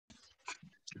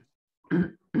All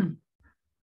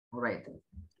right.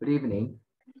 Good evening.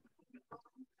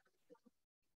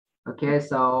 Okay,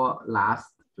 so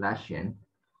last lesson,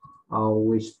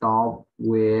 we start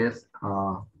with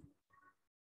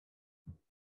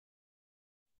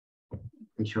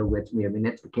be sure with me a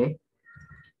minute, okay?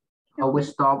 We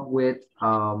start with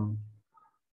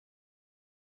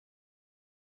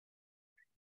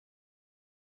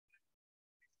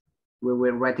we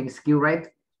will writing skill, right?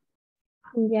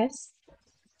 Yes.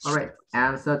 All right,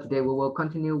 and so today we will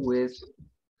continue with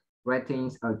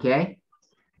writings, okay?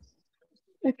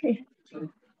 Okay.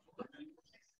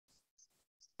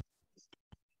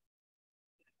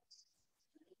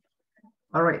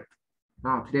 All right,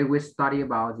 now today we study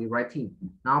about the writing.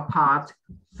 Now part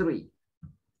 3.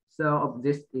 So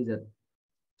this is a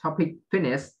topic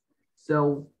finished.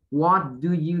 So what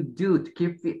do you do to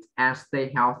keep fit and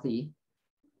stay healthy?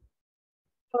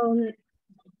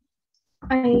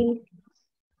 I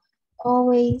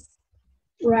always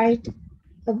ride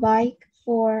a bike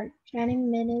for 20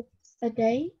 minutes a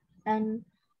day and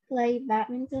play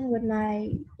badminton with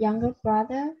my younger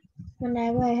brother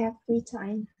whenever I have free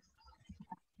time.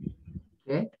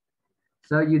 Okay,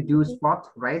 so you do sport,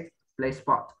 right? Play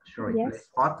sport, sorry, Yes. play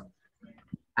sport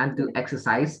and do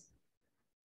exercise.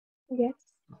 Yes.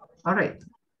 All right,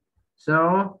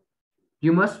 so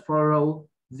you must follow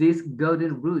these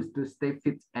golden rules to stay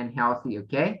fit and healthy,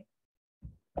 okay?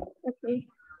 Okay.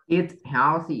 Eat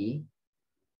healthy,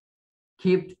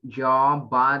 keep your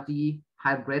body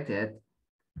hydrated,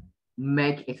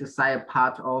 make exercise a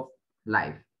part of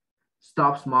life,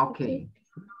 stop smoking,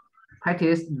 Okay.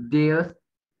 practice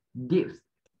deep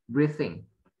breathing,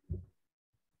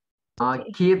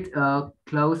 Okay. keep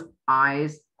close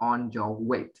eyes on your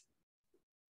weight,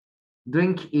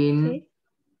 drink in Okay.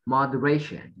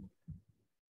 moderation,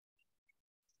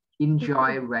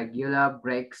 enjoy Okay. regular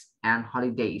breaks and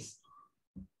holidays,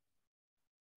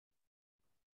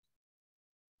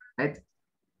 right?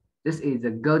 This is the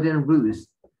golden rules.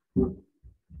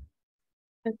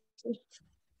 Okay.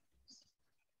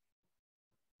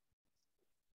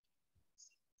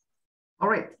 All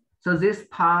right, so this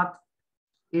part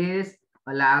is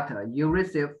a letter you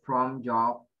received from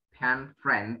your pen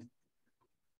friend.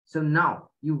 So now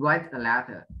you write a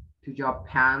letter to your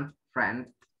pen friend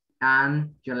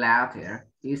and your letter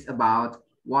is about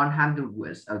 100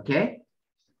 words, okay?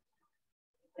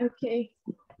 Okay.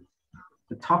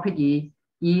 The topic is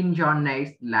in your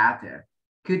next letter.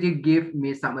 Could you give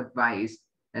me some advice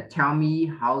that tell me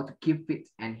how to keep fit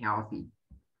and healthy?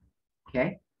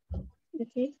 Okay.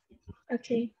 Okay.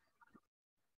 Okay.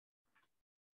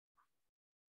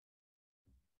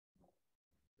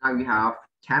 Now you have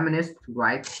 10 minutes to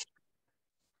write.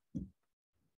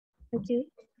 Okay.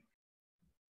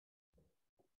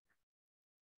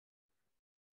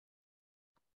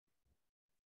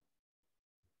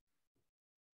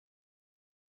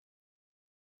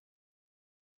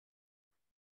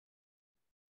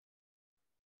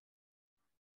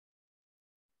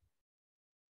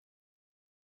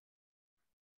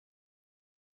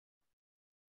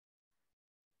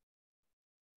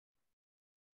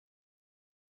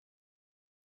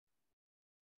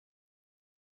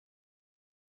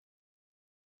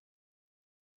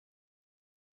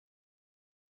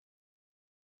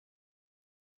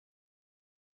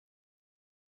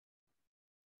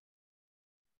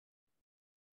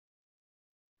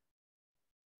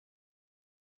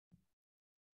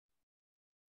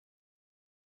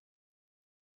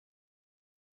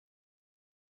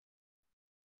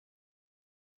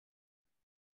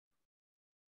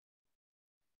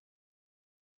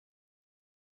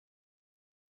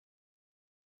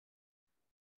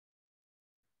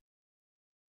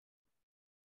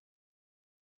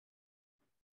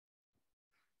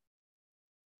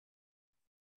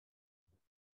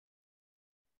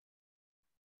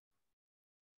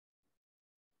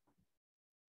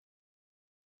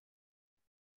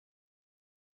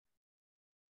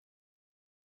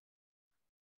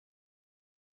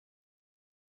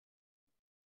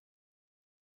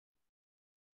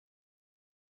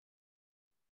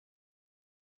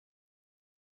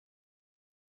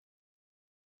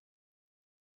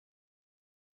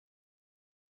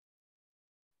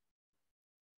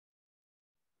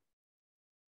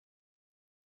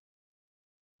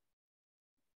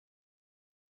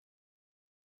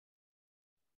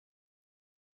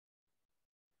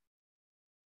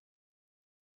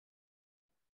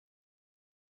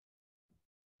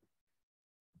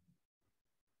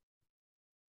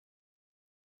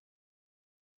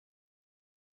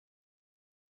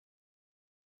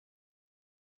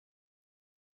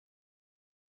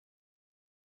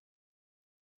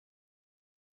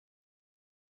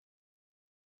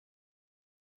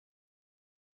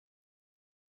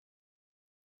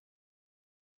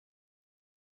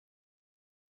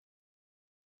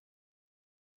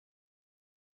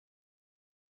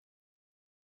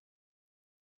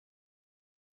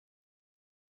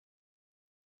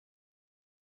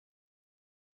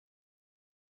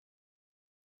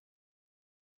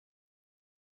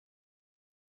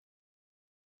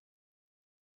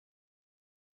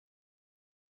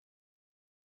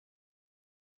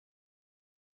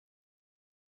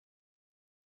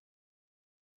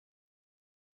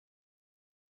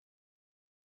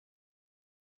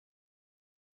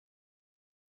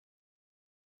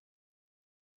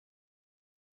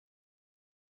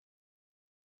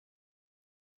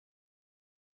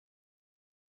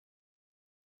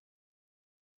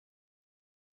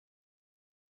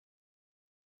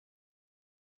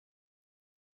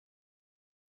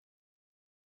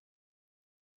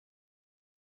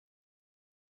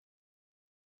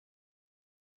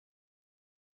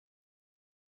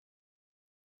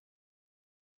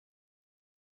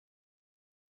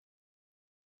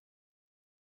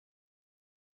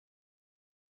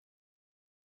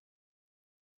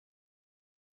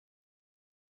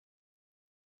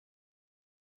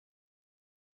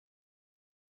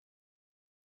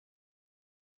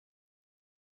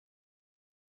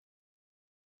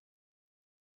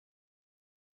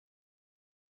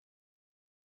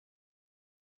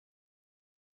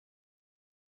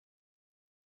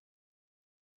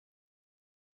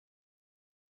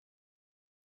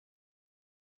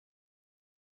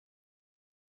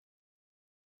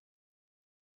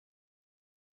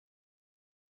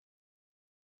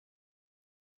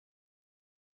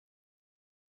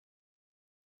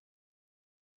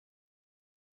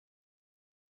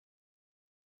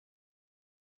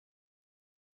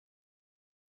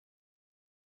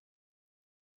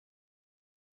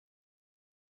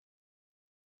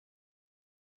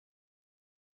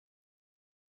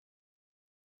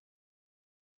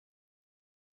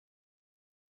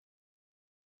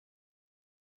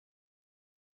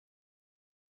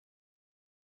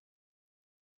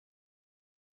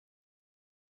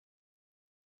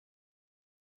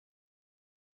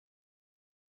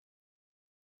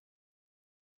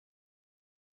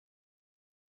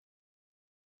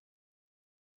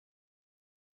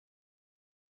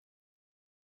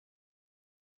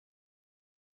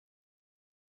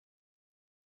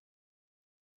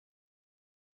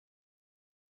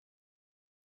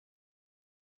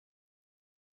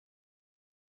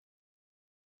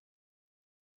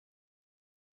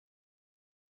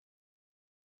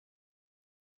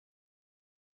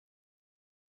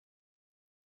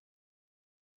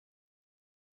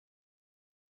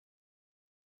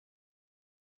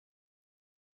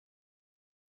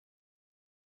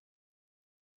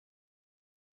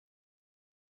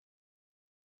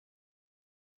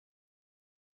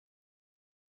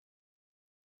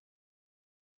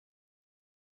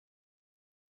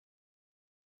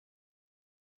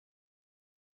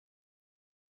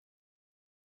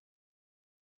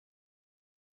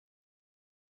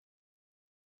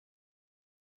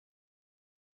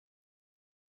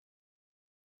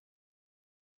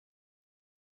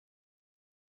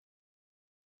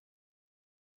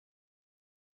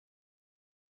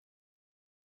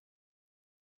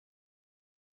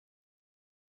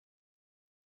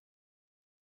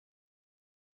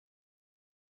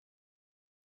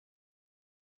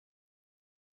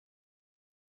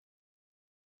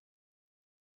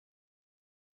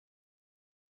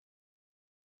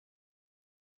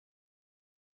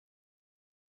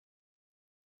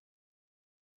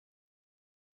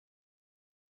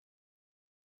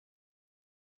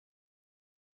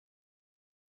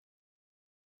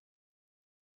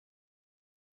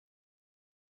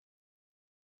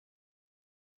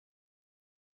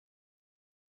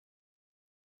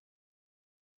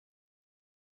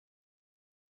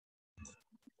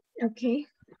 Okay.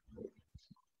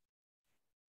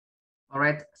 All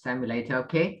right, simulator,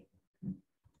 okay?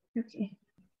 Okay.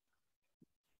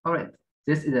 All right,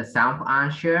 this is a sample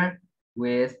answer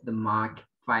with the mark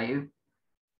 5.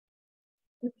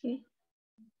 Okay.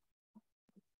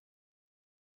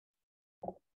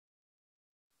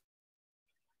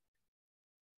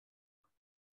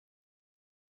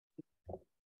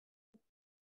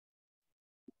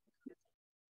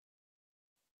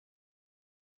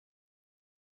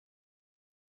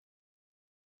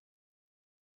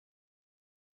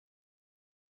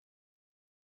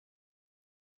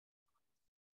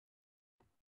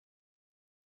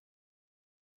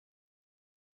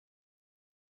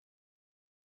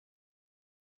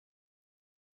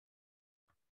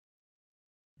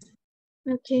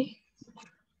 Okay.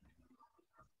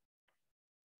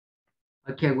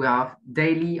 Okay, we have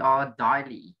daily or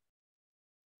daily.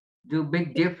 Do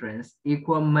big difference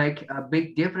equal make a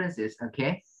big differences,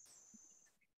 okay?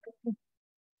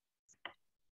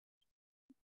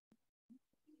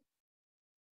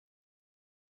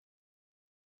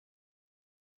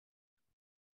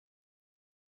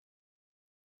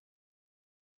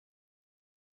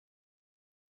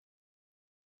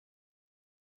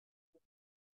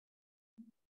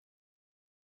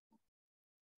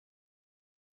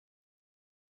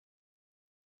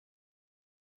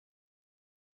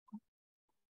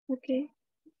 Okay.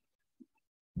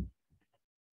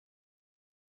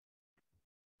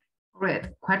 Great,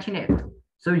 question 8.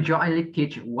 So you only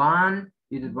teach one,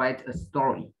 you write a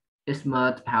story. It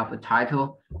must have a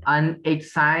title, An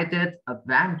Excited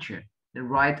Adventure. Then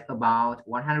write about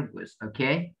 100 words,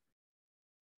 okay?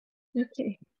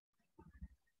 Okay.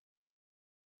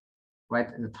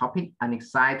 Write the topic, An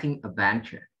Exciting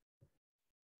Adventure.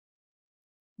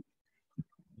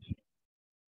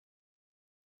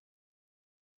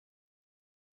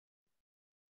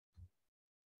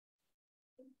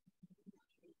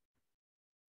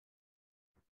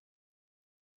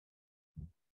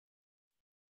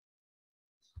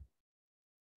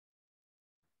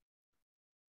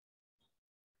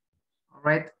 All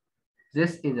right,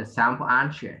 this is a sample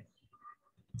answer.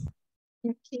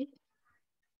 Okay.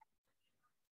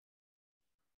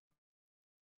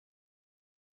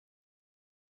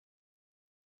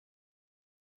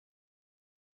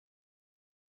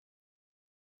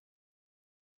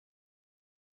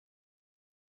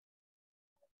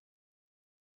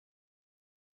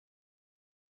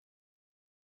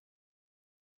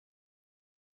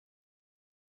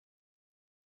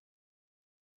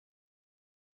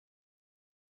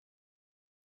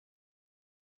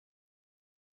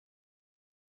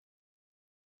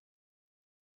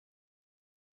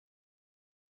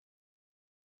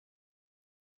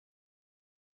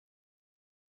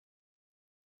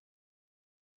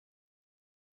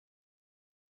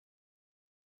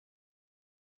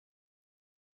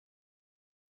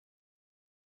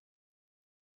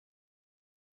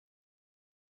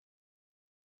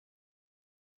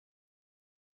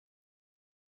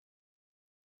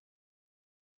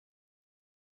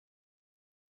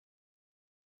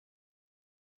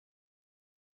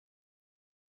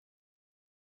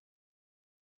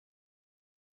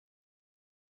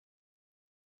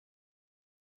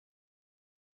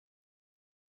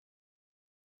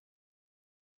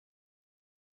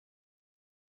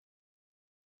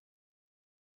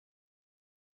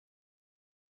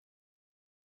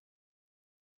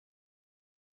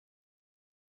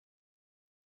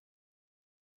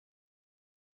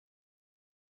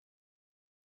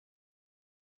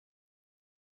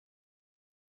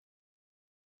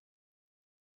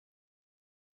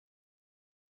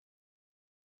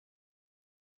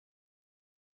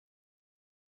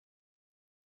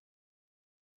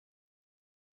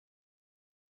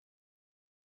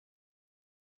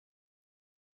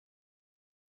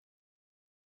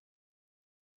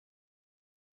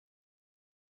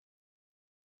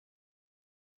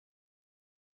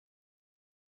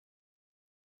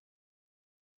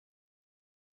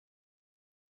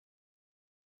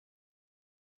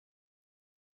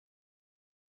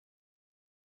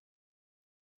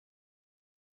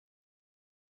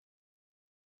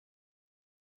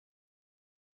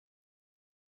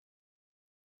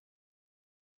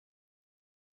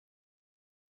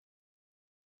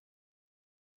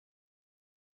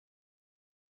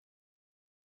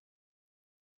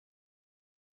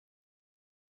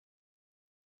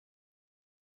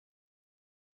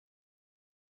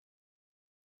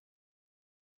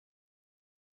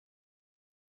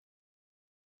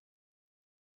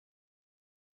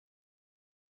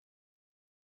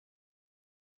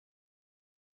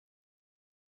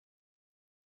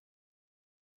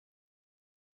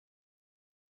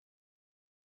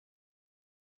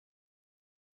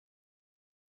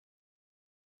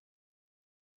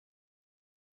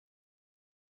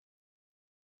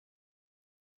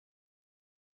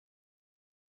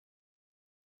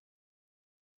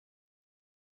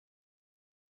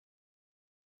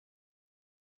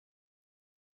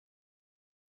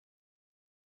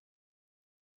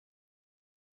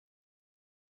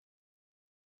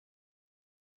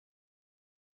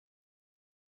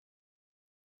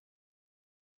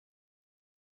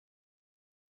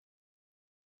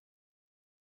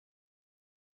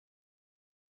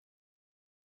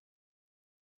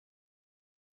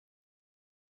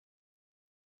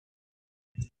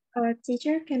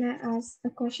 Teacher, can I ask a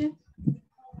question?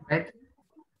 Right?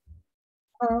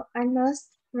 I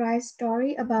must write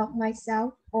story about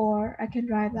myself, or I can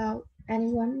write about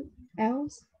anyone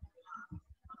else.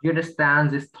 You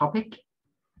understand this topic,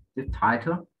 this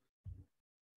title?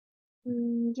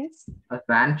 Yes.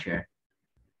 Adventure.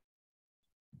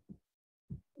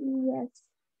 Yes.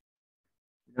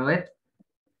 You know it?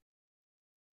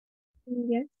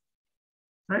 Yes.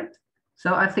 Right?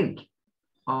 So I think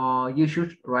you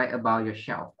should write about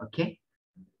yourself, okay?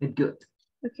 It's good.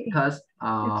 Okay.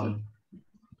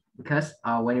 Because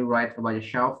Okay. when you write about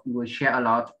yourself, you will share a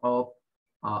lot of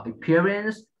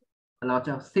experience, a lot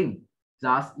of things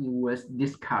that you was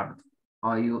discovered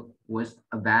or you was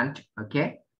event,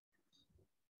 okay?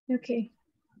 Okay.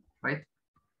 Right?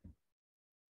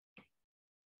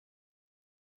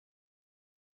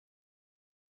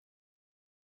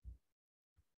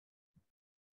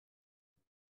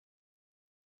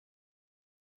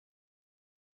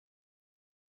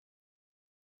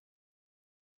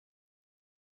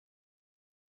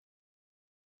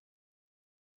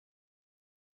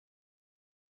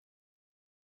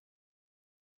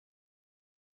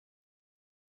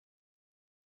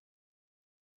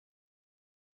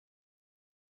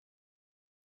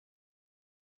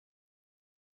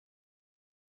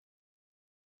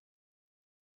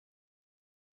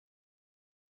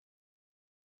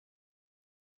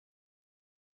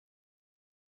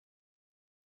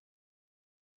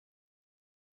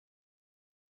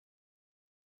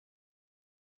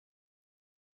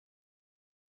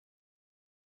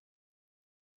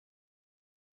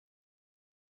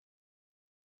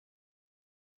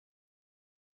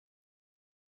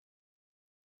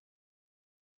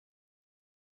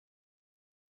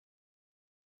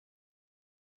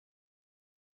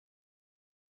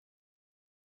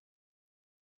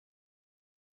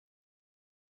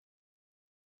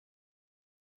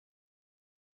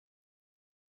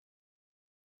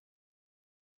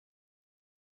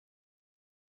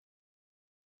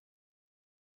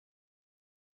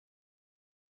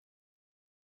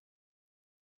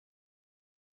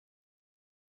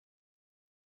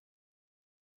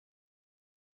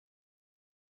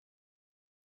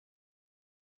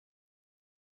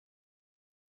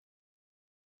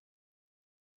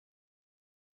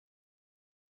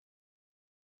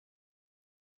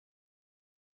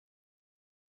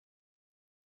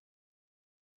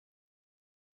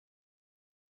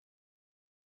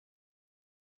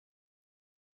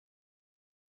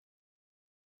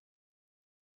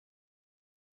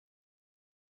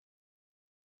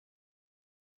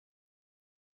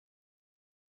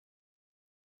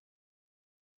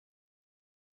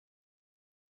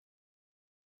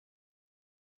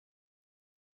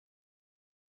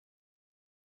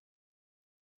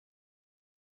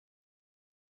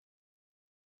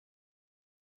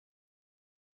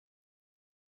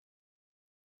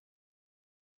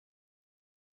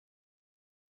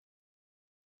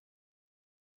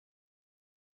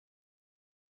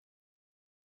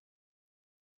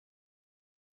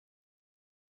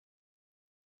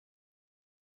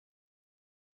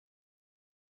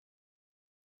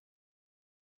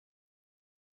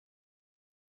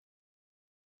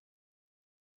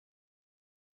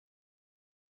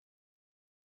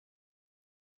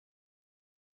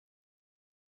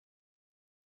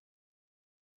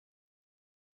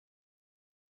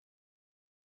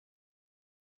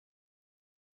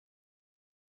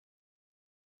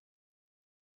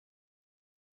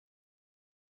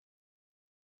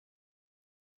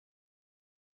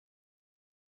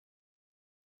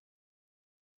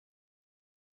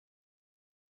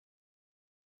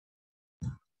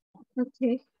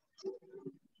 Okay.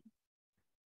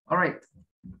 All right.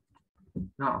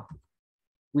 Now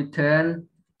we turn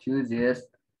to this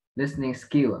listening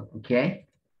skill, okay?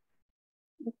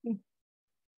 Okay.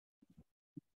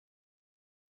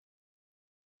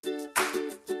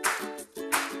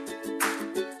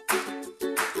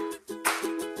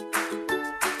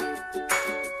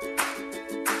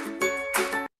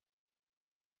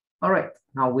 All right.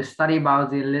 Now we study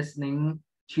about the listening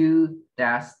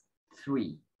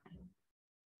 2-3.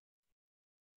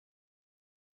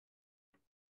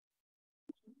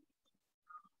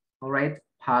 All right,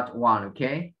 part 1,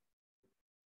 okay?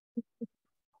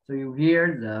 So you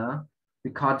hear the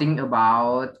recording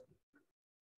about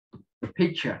the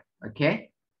picture,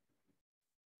 okay?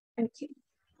 Okay.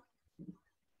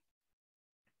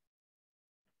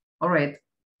 All right,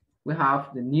 we have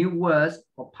the new words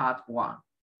for part 1.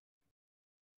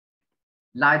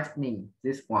 Lightning,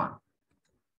 this one.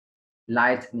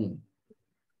 Lightning.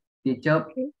 Teacher,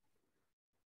 Okay.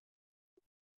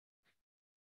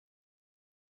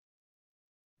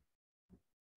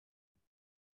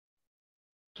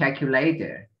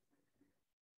 calculator,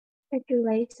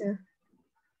 calculator,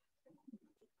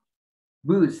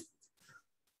 boots.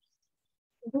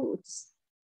 boots,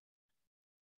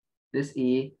 This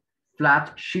is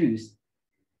flat shoes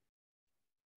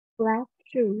black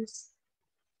shoes,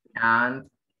 and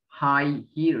high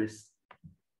heels.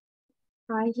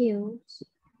 high heels,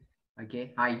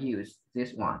 Okay, high heels,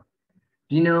 this one.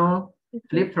 Do you know okay.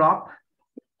 flip-flop?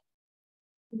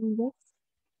 Yes,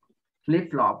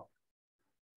 Flip-flop.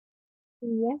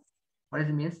 yes. What does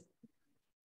it mean?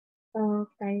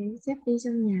 Cái dép đi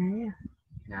trong nhà ấy à?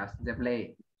 Yes, the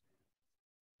play.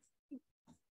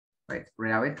 Right,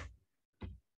 read it.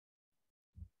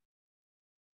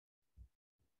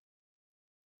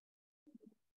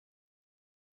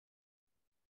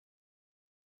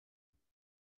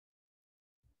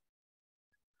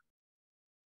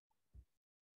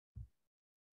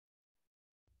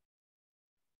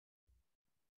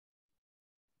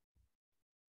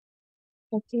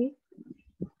 Okay.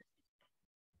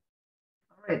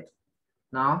 All right,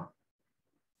 now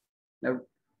let's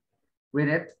read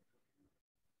it.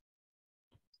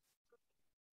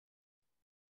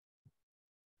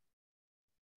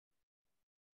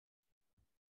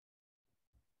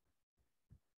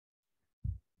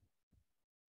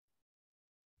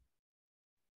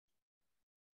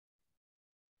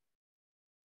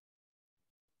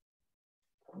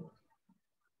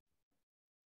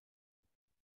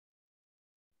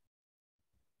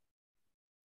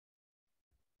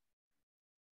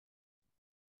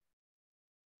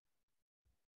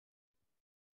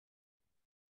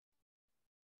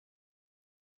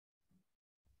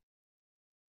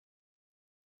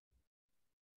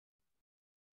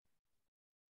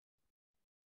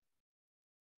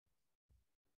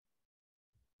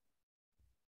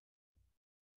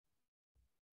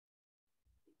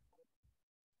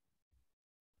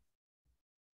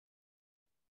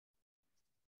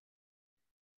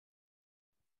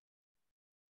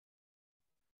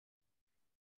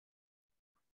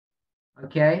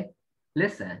 Okay,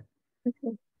 listen.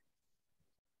 Okay.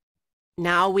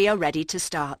 Now we are ready to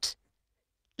start.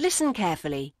 Listen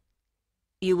carefully.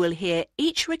 You will hear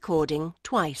each recording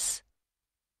twice.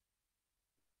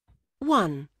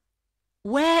 1.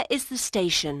 Where is the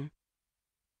station?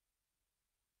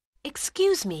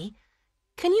 Excuse me,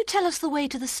 can you tell us the way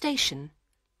to the station?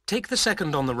 Take the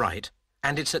second on the right,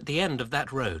 and it's at the end of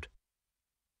that road.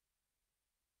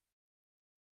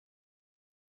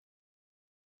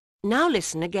 Now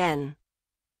listen again.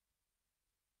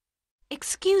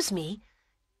 Excuse me,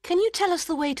 can you tell us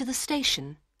the way to the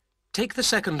station? Take the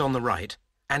second on the right,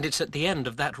 and it's at the end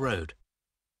of that road.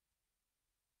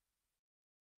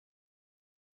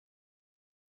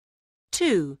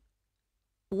 2.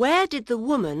 Where did the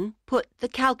woman put the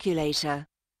calculator?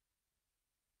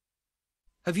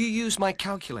 Have you used my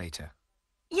calculator?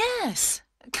 Yes.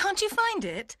 Can't you find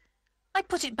it? I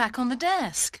put it back on the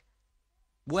desk.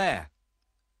 Where?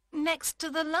 Next to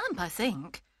the lamp, I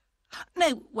think.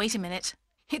 No, wait a minute.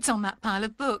 It's on that pile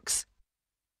of books.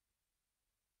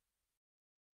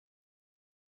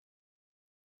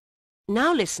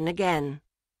 Now listen again.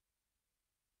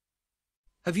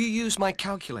 Have you used my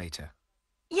calculator?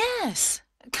 Yes.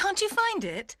 Can't you find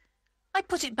it? I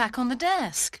put it back on the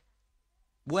desk.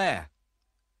 Where?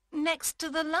 Next to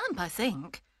the lamp, I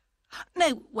think.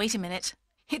 No, wait a minute.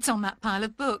 It's on that pile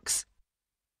of books.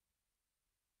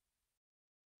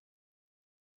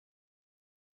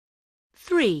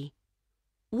 Three.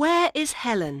 Where is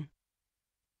Helen?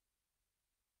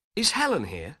 Is Helen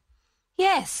here?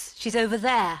 Yes, she's over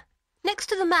there, next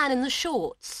to the man in the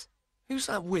shorts. Who's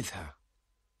that with her?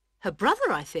 Her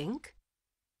brother, I think.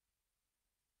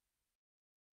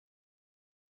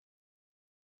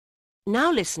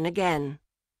 Now listen again.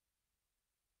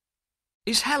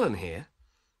 Is Helen here?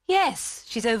 Yes,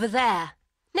 she's over there,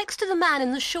 next to the man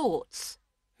in the shorts.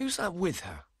 Who's that with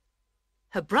her?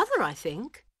 Her brother, I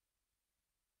think.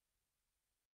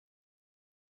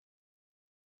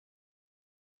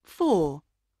 4.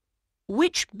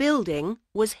 Which building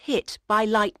was hit by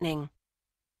lightning?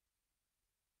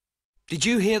 Did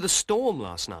you hear the storm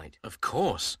last night? Of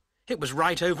course. It was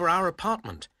right over our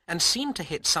apartment and seemed to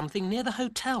hit something near the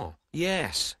hotel.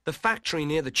 Yes, the factory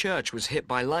near the church was hit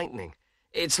by lightning.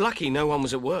 It's lucky no one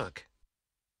was at work.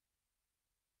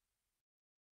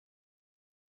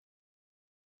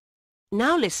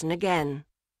 Now listen again.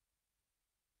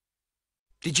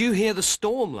 Did you hear the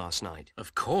storm last night?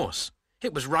 Of course.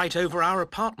 It was right over our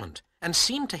apartment and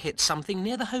seemed to hit something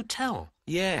near the hotel.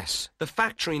 Yes, the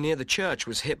factory near the church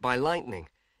was hit by lightning.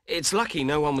 It's lucky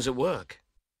no one was at work.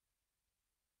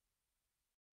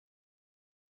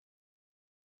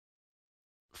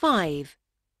 Five.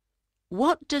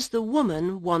 What does the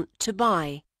woman want to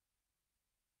buy?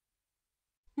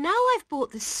 Now I've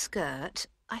bought this skirt,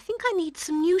 I think I need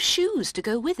some new shoes to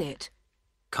go with it.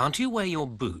 Can't you wear your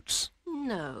boots?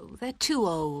 No, they're too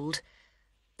old.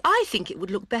 I think it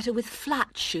would look better with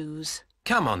flat shoes.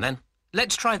 Come on then.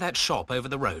 Let's try that shop over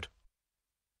the road.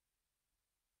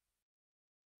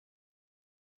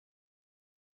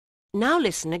 Now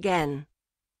listen again.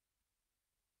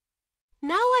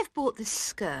 Now I've bought this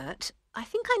skirt, I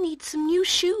think I need some new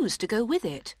shoes to go with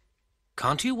it.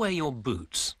 Can't you wear your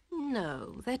boots?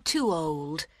 No, they're too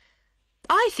old.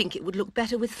 I think it would look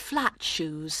better with flat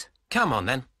shoes. Come on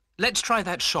then. Let's try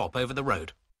that shop over the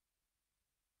road.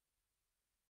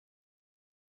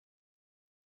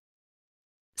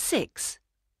 Six.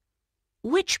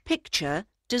 Which picture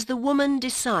does the woman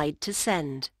decide to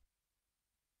send?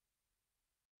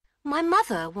 My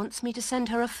mother wants me to send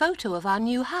her a photo of our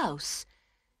new house.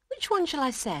 Which one shall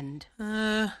I send?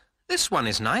 This one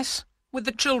is nice, with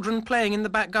the children playing in the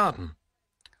back garden.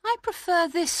 I prefer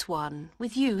this one,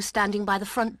 with you standing by the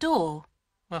front door.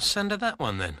 I'll send her that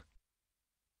one then.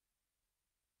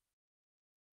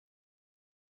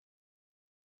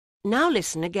 Now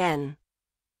listen again.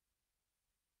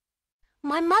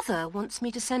 My mother wants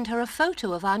me to send her a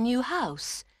photo of our new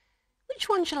house. Which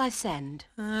one shall I send?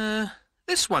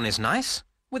 This one is nice,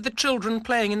 with the children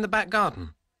playing in the back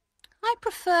garden. I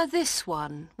prefer this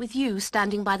one, with you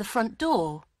standing by the front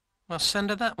door. I'll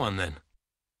send her that one then.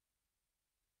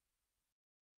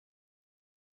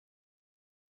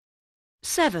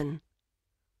 Seven.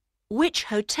 Which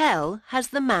hotel has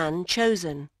the man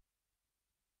chosen?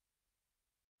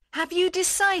 Have you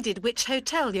decided which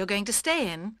hotel you're going to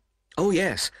stay in? Oh,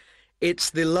 yes. It's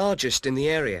the largest in the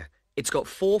area. It's got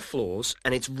 4 floors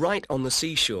and it's right on the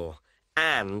seashore.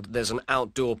 And there's an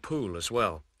outdoor pool as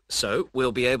well. So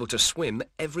we'll be able to swim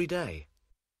every day.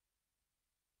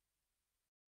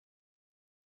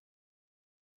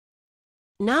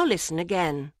 Now listen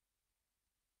again.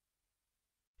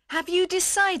 Have you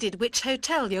decided which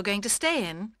hotel you're going to stay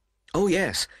in? Oh,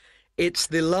 yes. It's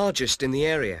the largest in the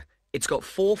area. It's got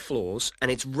 4 floors and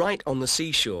it's right on the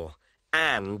seashore.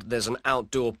 And there's an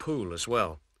outdoor pool as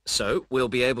well. So we'll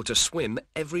be able to swim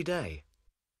every day.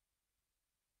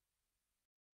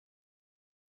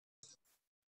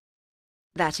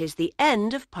 That is the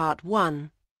end of part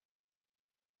 1.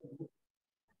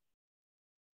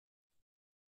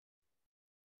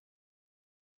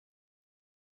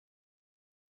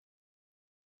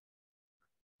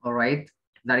 All right,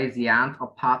 that is the end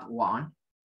of part 1.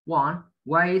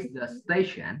 Where is the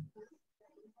station?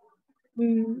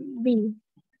 B.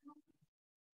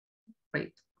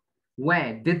 Right.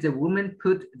 Where did the woman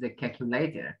put the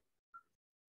calculator?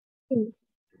 C.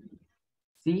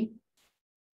 C.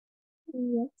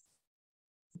 Yes.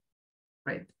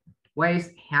 Right. Where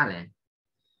is Helen?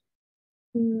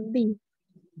 B.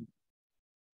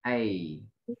 A.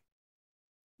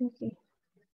 Okay.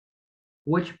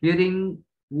 Which building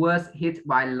was hit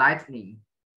by lightning?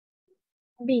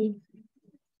 B.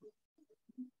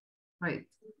 Right.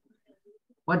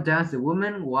 What does the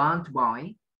woman want to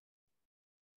buy?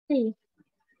 C.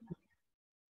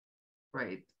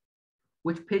 Right.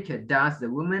 Which picture does the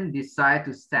woman decide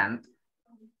to send?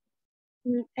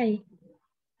 A.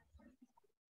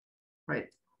 Right.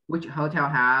 Which hotel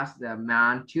has the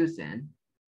man chosen?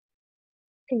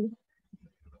 A.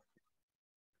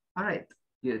 All right,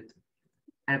 good.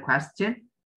 Any question?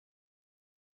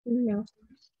 No.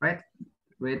 Right.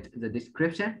 Read the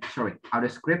description. Sorry, audio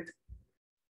script.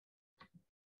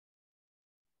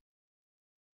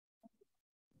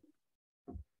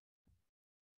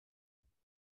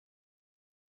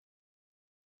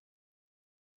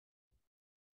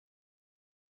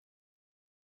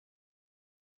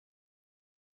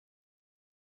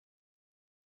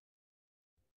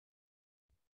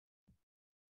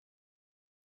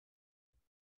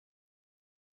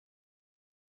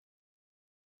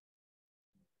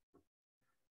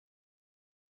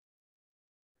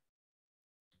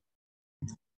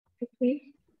 Okay.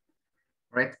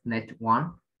 Right. Next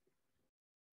one.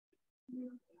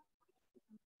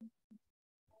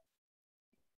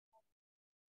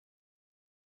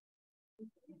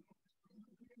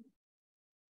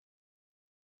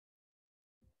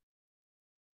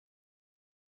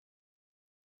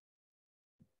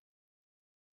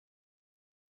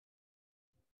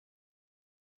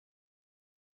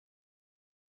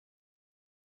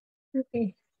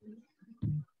 Okay.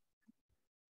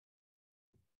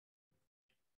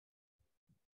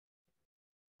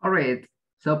 All right.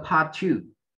 So part 2,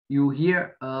 you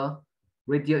hear a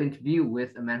radio interview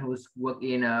with a man who's worked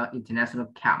in an international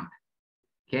camp.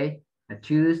 Okay. I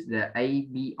choose the A,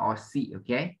 B, or C.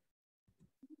 Okay.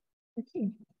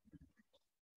 Okay.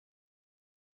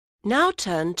 Now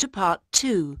turn to part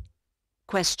 2,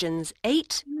 questions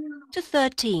 8 to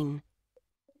 13.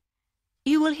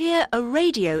 You will hear a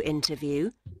radio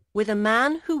interview with a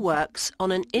man who works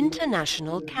on an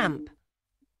international camp.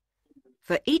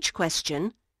 For each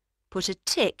question, put a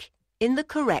tick in the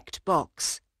correct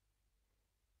box.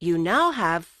 You now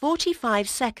have 45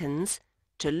 seconds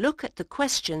to look at the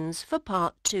questions for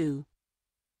part 2.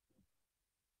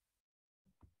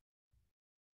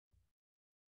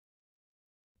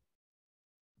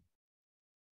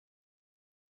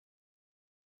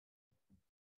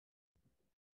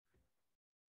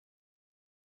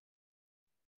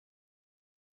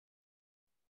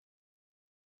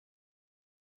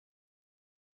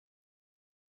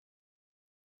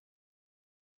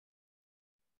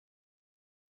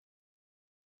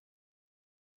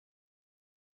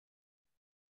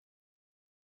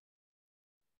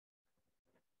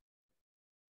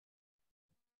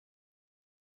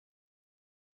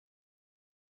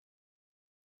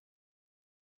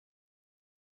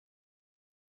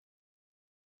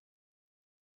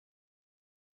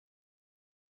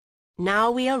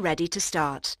 Now we are ready to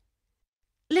start.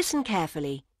 Listen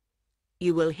carefully.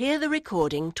 You will hear the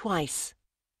recording twice.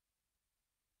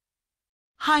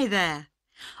 Hi there.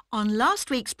 On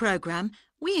last week's programme,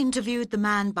 we interviewed the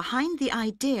man behind the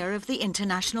idea of the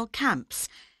international camps.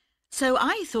 So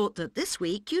I thought that this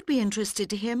week you'd be interested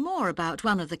to hear more about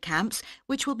one of the camps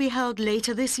which will be held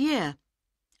later this year.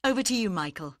 Over to you,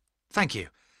 Michael. Thank you.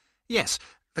 Yes,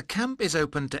 the camp is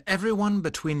open to everyone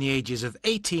between the ages of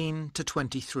 18 to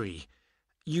 23.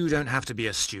 You don't have to be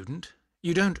a student.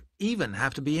 You don't even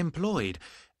have to be employed.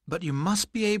 But you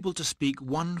must be able to speak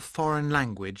one foreign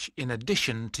language in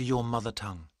addition to your mother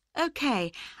tongue.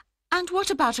 OK. And what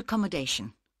about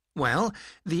accommodation? Well,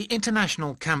 the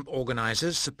international camp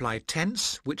organisers supply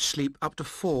tents which sleep up to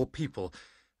 4 people,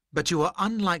 but you are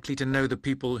unlikely to know the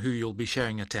people who you'll be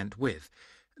sharing a tent with.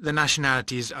 The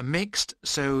nationalities are mixed,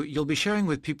 so you'll be sharing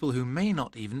with people who may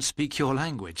not even speak your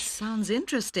language. Sounds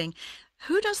interesting.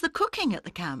 Who does the cooking at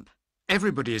the camp?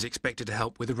 Everybody is expected to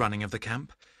help with the running of the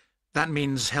camp. That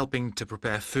means helping to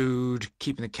prepare food,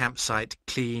 keeping the campsite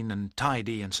clean and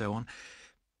tidy and so on.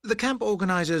 The camp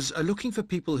organisers are looking for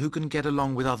people who can get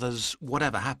along with others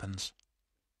whatever happens.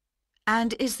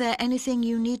 And is there anything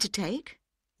you need to take?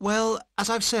 Well, as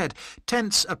I've said,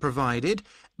 tents are provided,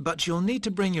 but you'll need to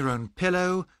bring your own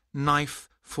pillow, knife,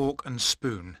 fork and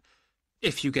spoon.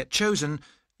 If you get chosen,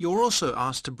 you're also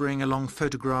asked to bring along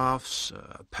photographs,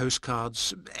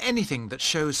 postcards, anything that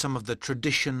shows some of the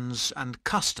traditions and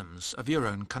customs of your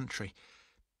own country.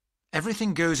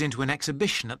 Everything goes into an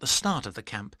exhibition at the start of the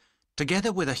camp,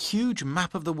 together with a huge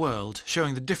map of the world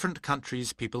showing the different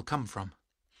countries people come from.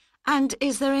 And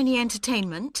is there any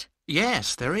entertainment?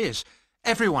 Yes, there is.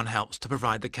 Everyone helps to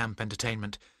provide the camp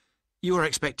entertainment. You are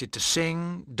expected to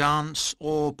sing, dance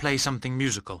or play something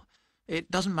musical. It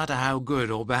doesn't matter how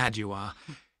good or bad you are.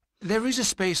 There is a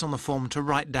space on the form to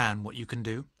write down what you can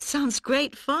do. Sounds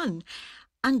great fun.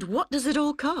 And what does it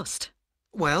all cost?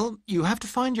 Well, you have to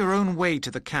find your own way to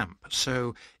the camp,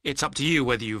 so it's up to you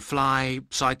whether you fly,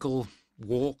 cycle,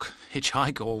 walk,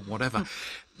 hitchhike or whatever.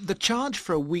 The charge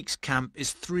for a week's camp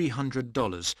is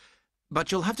 $300,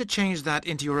 but you'll have to change that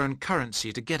into your own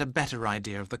currency to get a better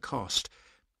idea of the cost.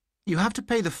 You have to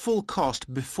pay the full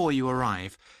cost before you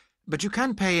arrive, but you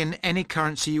can pay in any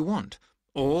currency you want.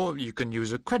 Or you can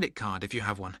use a credit card if you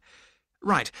have one.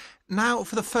 Right, now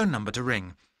for the phone number to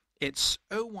ring. It's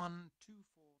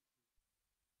 0124...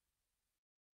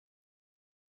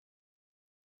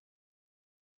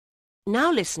 Now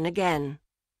listen again.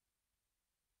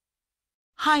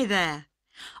 Hi there.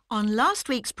 On last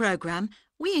week's programme,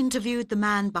 we interviewed the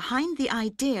man behind the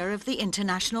idea of the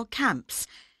international camps.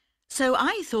 So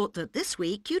I thought that this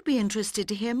week you'd be interested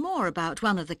to hear more about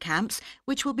one of the camps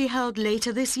which will be held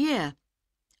later this year.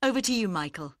 Over to you,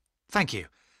 Michael. Thank you.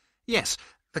 Yes,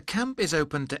 the camp is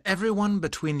open to everyone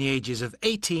between the ages of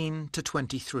 18 to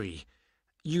 23.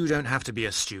 You don't have to be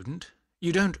a student.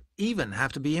 You don't even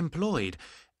have to be employed.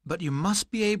 But you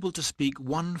must be able to speak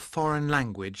one foreign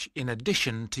language in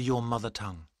addition to your mother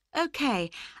tongue. OK.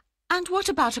 And what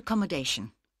about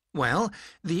accommodation? Well,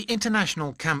 the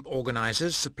international camp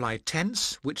organisers supply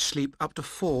tents which sleep up to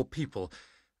 4 people,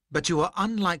 but you are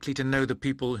unlikely to know the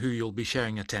people who you'll be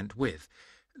sharing a tent with.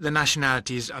 The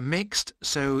nationalities are mixed,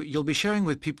 so you'll be sharing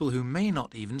with people who may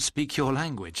not even speak your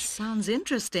language. Sounds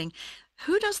interesting.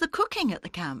 Who does the cooking at the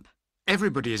camp?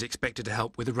 Everybody is expected to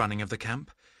help with the running of the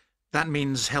camp. That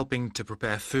means helping to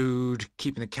prepare food,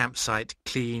 keeping the campsite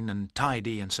clean and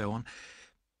tidy and so on.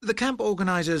 The camp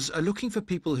organisers are looking for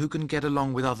people who can get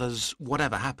along with others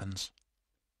whatever happens.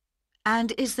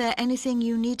 And is there anything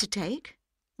you need to take?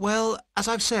 Well, as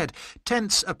I've said,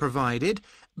 tents are provided,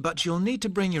 but you'll need to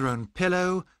bring your own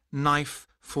pillow, knife,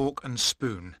 fork and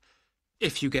spoon.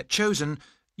 If you get chosen,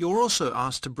 you're also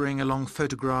asked to bring along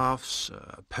photographs,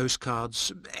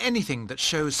 postcards, anything that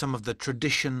shows some of the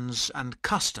traditions and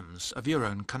customs of your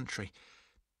own country.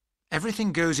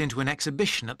 Everything goes into an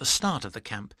exhibition at the start of the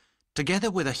camp,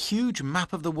 together with a huge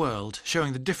map of the world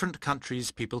showing the different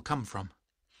countries people come from.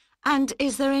 And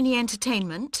is there any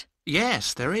entertainment?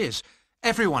 Yes, there is.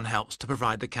 Everyone helps to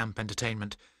provide the camp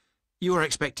entertainment. You are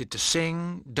expected to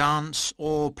sing, dance,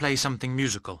 or play something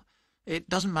musical. It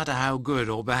doesn't matter how good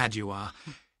or bad you are.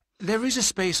 There is a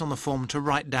space on the form to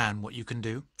write down what you can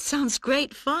do. Sounds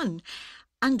great fun.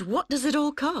 And what does it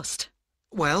all cost?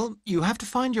 Well, you have to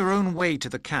find your own way to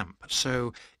the camp,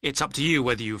 so it's up to you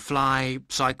whether you fly,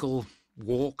 cycle,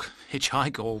 walk,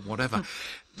 hitchhike, or whatever.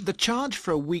 The charge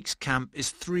for a week's camp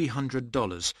is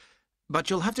 $300, but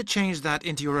you'll have to change that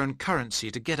into your own currency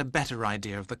to get a better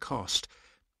idea of the cost.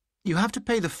 You have to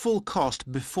pay the full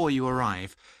cost before you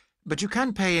arrive, but you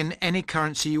can pay in any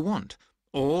currency you want,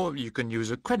 or you can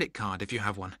use a credit card if you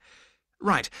have one.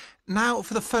 Right, now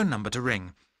for the phone number to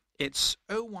ring. It's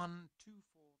 0124...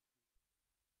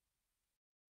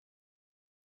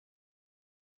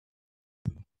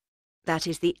 That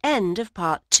is the end of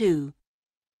part 2.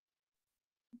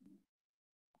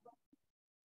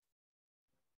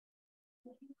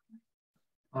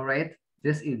 All right,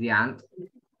 this is the end.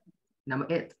 Number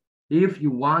 8. If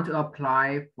you want to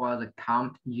apply for the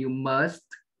camp, you must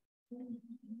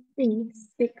C.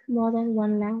 Speak more than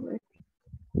one language.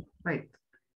 right.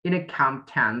 In a camp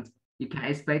tent, you can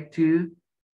expect to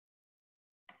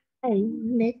A.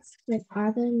 Mix with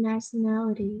other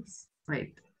nationalities.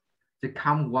 right. The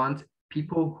camp wants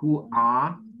people who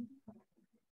are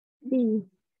B.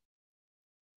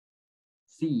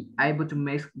 C. Able to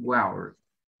mix well.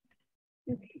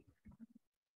 Okay.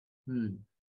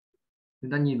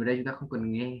 Chúng ta nhìn vào đây chúng ta không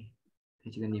cần nghe,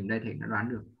 thì chỉ cần nhìn vào đây thì nó đoán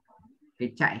được.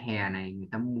 Cái trại hè này người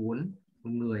ta muốn một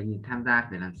người nhìn tham gia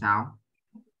phải làm sao?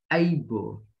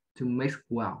 Able to mix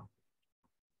well.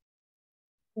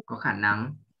 Có khả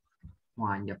năng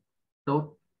hòa nhập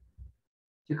tốt.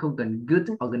 Chứ không cần good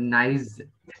organized,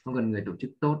 không cần người tổ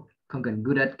chức tốt, không cần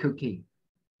good at cooking.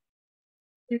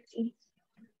 Okay.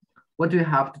 What do you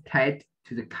have to take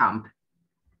to the camp?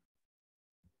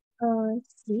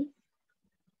 C.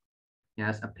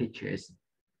 Yes, a pictures.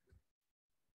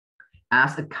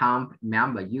 As a camp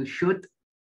member, you should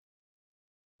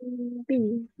B.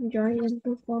 Join in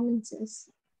performances.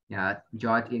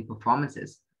 join in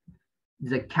performances.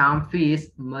 The camp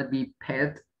fees must be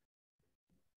paid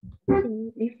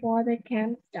Before the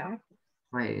camp starts.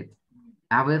 right.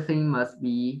 Everything must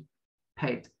be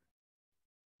paid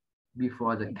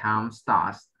before the camp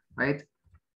starts, right?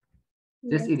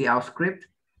 This is our script.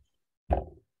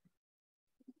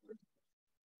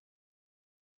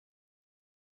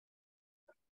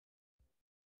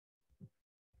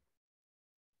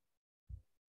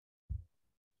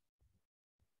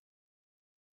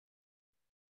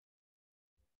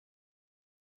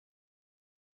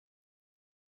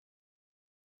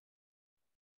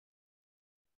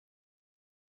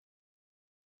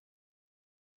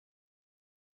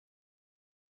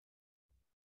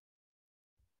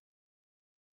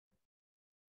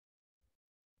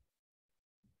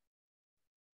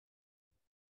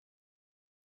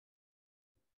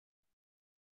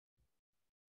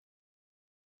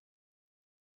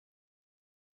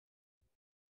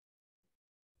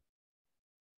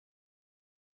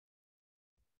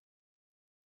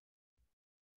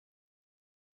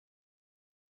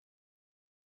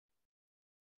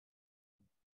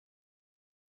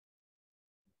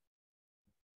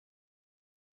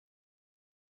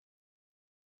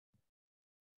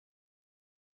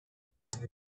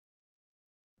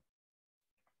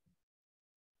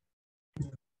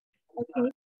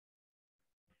 Okay.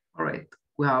 All right,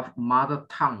 we have mother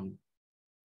tongue.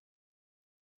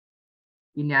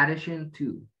 In addition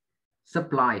to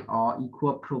supply or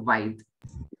equal provide.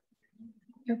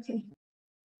 Okay.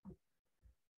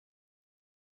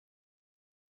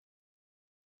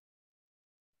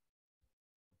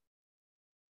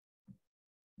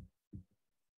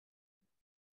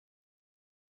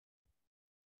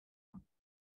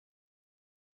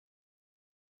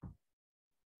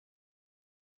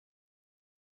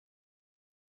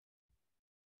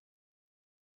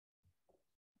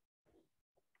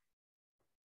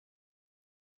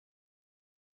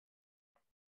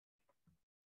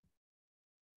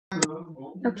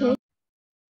 Okay.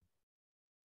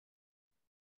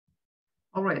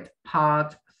 All right,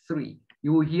 part 3.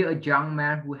 You will hear a young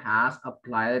man who has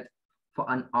applied for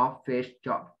an office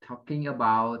job, talking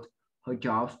about her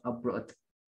jobs abroad.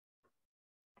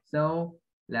 So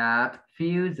let's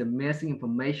fill the missing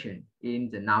information in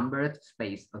the numbered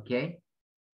space, okay?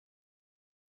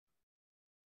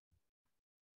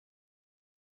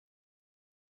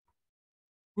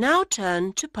 Now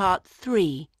turn to part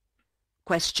 3,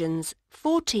 questions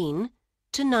 14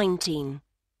 to 19.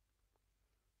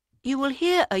 You will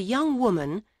hear a young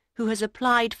woman who has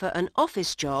applied for an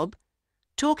office job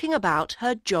talking about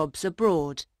her jobs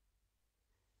abroad.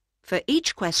 For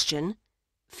each question,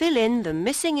 fill in the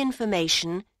missing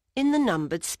information in the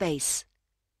numbered space.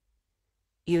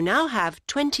 You now have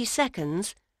 20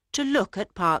 seconds to look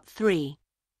at part 3.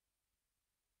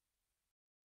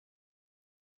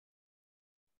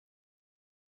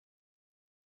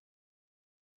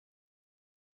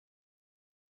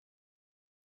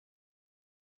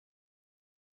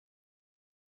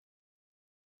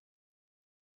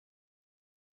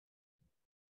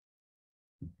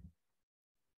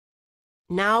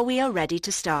 Now we are ready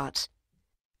to start.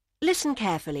 Listen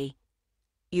carefully.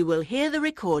 You will hear the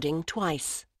recording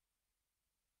twice.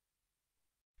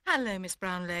 Hello, Miss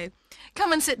Brownlow.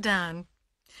 Come and sit down.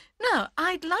 Now,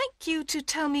 I'd like you to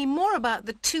tell me more about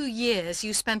the 2 years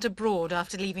you spent abroad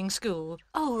after leaving school.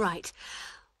 Oh, right.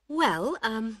 Well,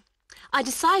 I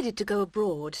decided to go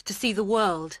abroad to see the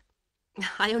world.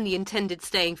 I only intended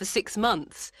staying for 6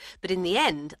 months, but in the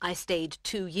end I stayed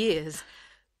 2 years.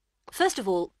 First of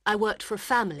all, I worked for a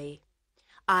family.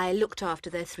 I looked after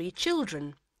their 3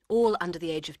 children, all under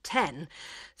the age of 10,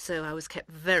 so I was kept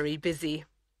very busy.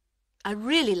 I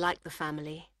really liked the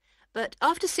family, but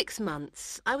after 6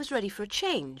 months I was ready for a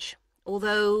change,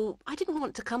 although I didn't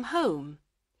want to come home.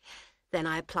 Then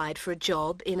I applied for a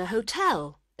job in a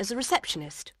hotel as a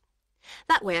receptionist.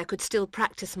 That way I could still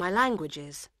practice my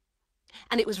languages.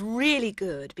 And it was really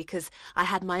good because I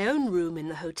had my own room in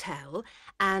the hotel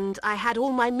and I had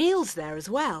all my meals there as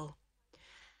well.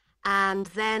 And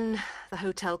then the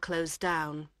hotel closed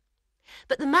down.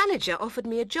 But the manager offered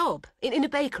me a job in a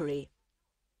bakery.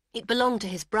 It belonged to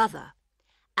his brother,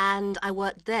 and I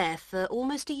worked there for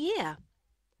almost a year.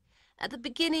 At the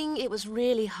beginning it was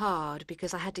really hard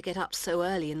because I had to get up so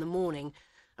early in the morning,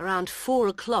 around 4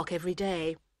 o'clock every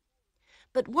day.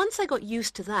 But once I got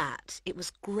used to that, it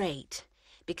was great,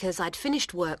 because I'd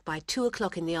finished work by 2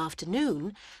 o'clock in the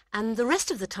afternoon, and the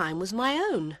rest of the time was my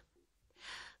own.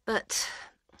 But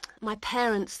my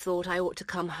parents thought I ought to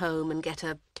come home and get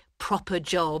a proper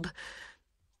job.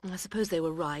 I suppose they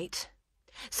were right.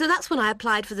 So that's when I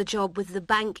applied for the job with the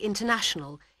Bank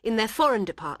International in their foreign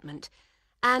department,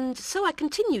 and so I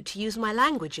continued to use my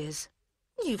languages.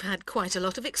 You've had quite a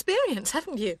lot of experience,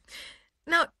 haven't you?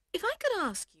 Now, if I could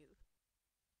ask you...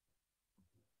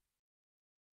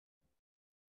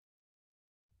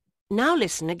 Now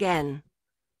listen again.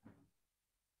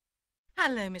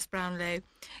 Hello, Miss Brownlow.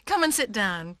 Come and sit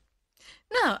down.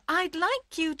 Now, I'd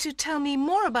like you to tell me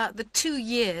more about the 2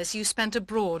 years you spent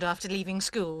abroad after leaving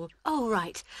school. Oh,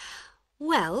 right.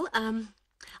 Well,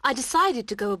 I decided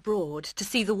to go abroad to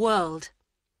see the world.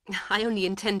 I only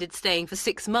intended staying for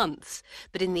 6 months,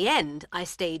 but in the end I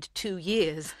stayed 2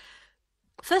 years.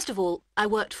 First of all, I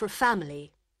worked for a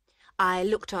family. I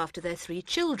looked after their 3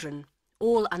 children,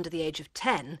 all under the age of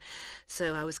 10,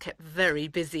 so I was kept very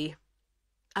busy.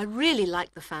 I really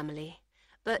liked the family.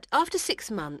 But after 6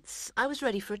 months, I was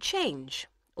ready for a change,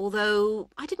 although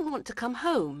I didn't want to come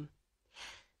home.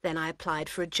 Then I applied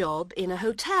for a job in a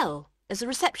hotel as a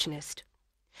receptionist.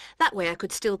 That way I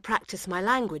could still practice my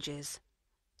languages.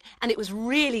 And it was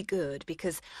really good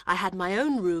because I had my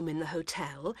own room in the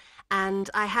hotel and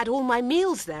I had all my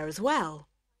meals there as well.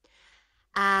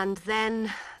 And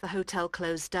then the hotel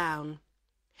closed down.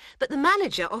 But the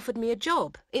manager offered me a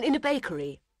job in a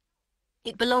bakery.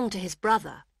 It belonged to his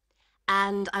brother,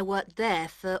 and I worked there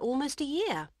for almost a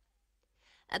year.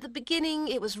 At the beginning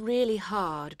it was really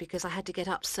hard because I had to get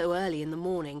up so early in the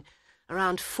morning,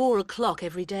 around 4 o'clock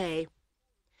every day.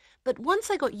 But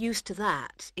once I got used to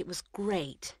that, it was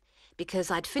great, because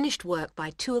I'd finished work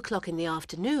by 2 o'clock in the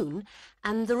afternoon,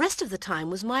 and the rest of the time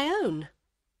was my own.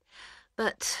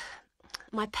 But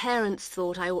my parents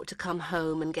thought I ought to come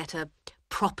home and get a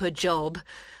proper job.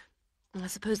 I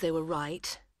suppose they were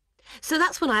right. So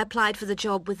that's when I applied for the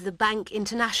job with the Bank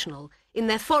International in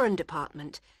their foreign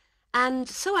department, and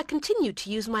so I continued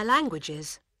to use my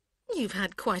languages. You've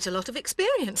had quite a lot of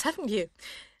experience, haven't you?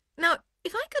 Now,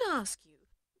 if I could ask you...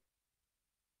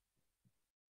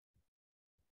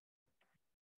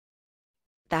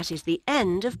 That is the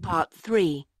end of part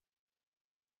 3.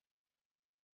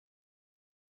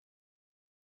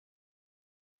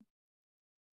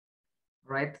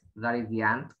 Right, that is the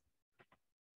end.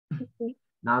 Okay.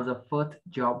 Now the first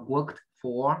job worked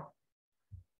for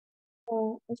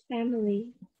a family.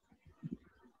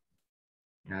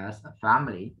 yes, a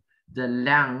family. The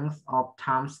length of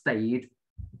time stayed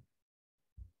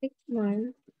 6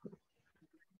 months.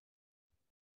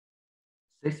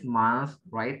 6 months,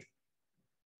 right?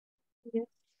 Yes.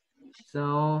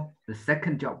 So the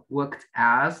second job worked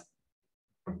as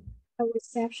A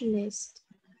receptionist.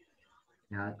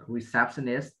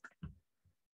 Receptionist.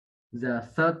 The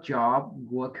third job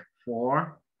worked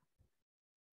for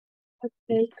A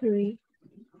bakery.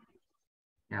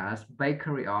 yes,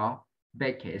 bakery or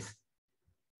bakers.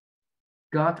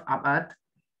 Got up at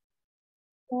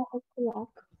 4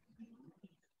 o'clock.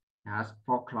 yes,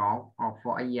 4 o'clock or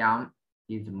 4 a.m.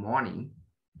 in the morning.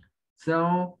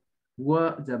 So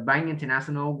the Bank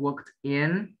International worked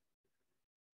in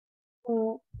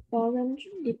Foreign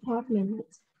department.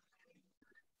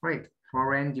 great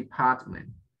foreign department.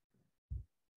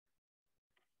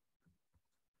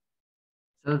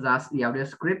 So that's the audio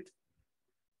script.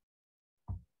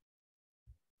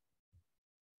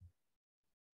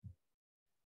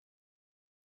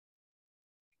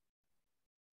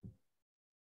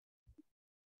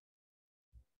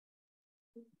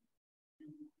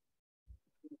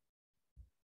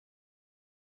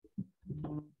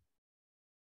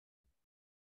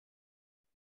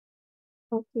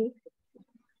 Okay.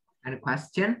 Any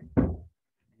question?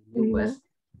 No.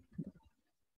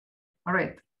 All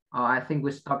right. I think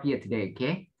we stop here today,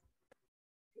 okay?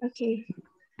 Okay.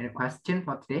 Any question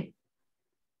for today?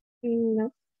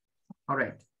 No. All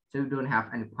right. So you don't have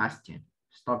any question.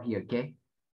 Stop here, okay?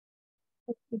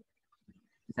 Okay.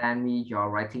 Send me your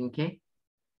writing, okay?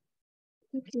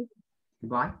 Okay.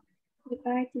 Goodbye.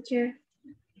 Goodbye, teacher.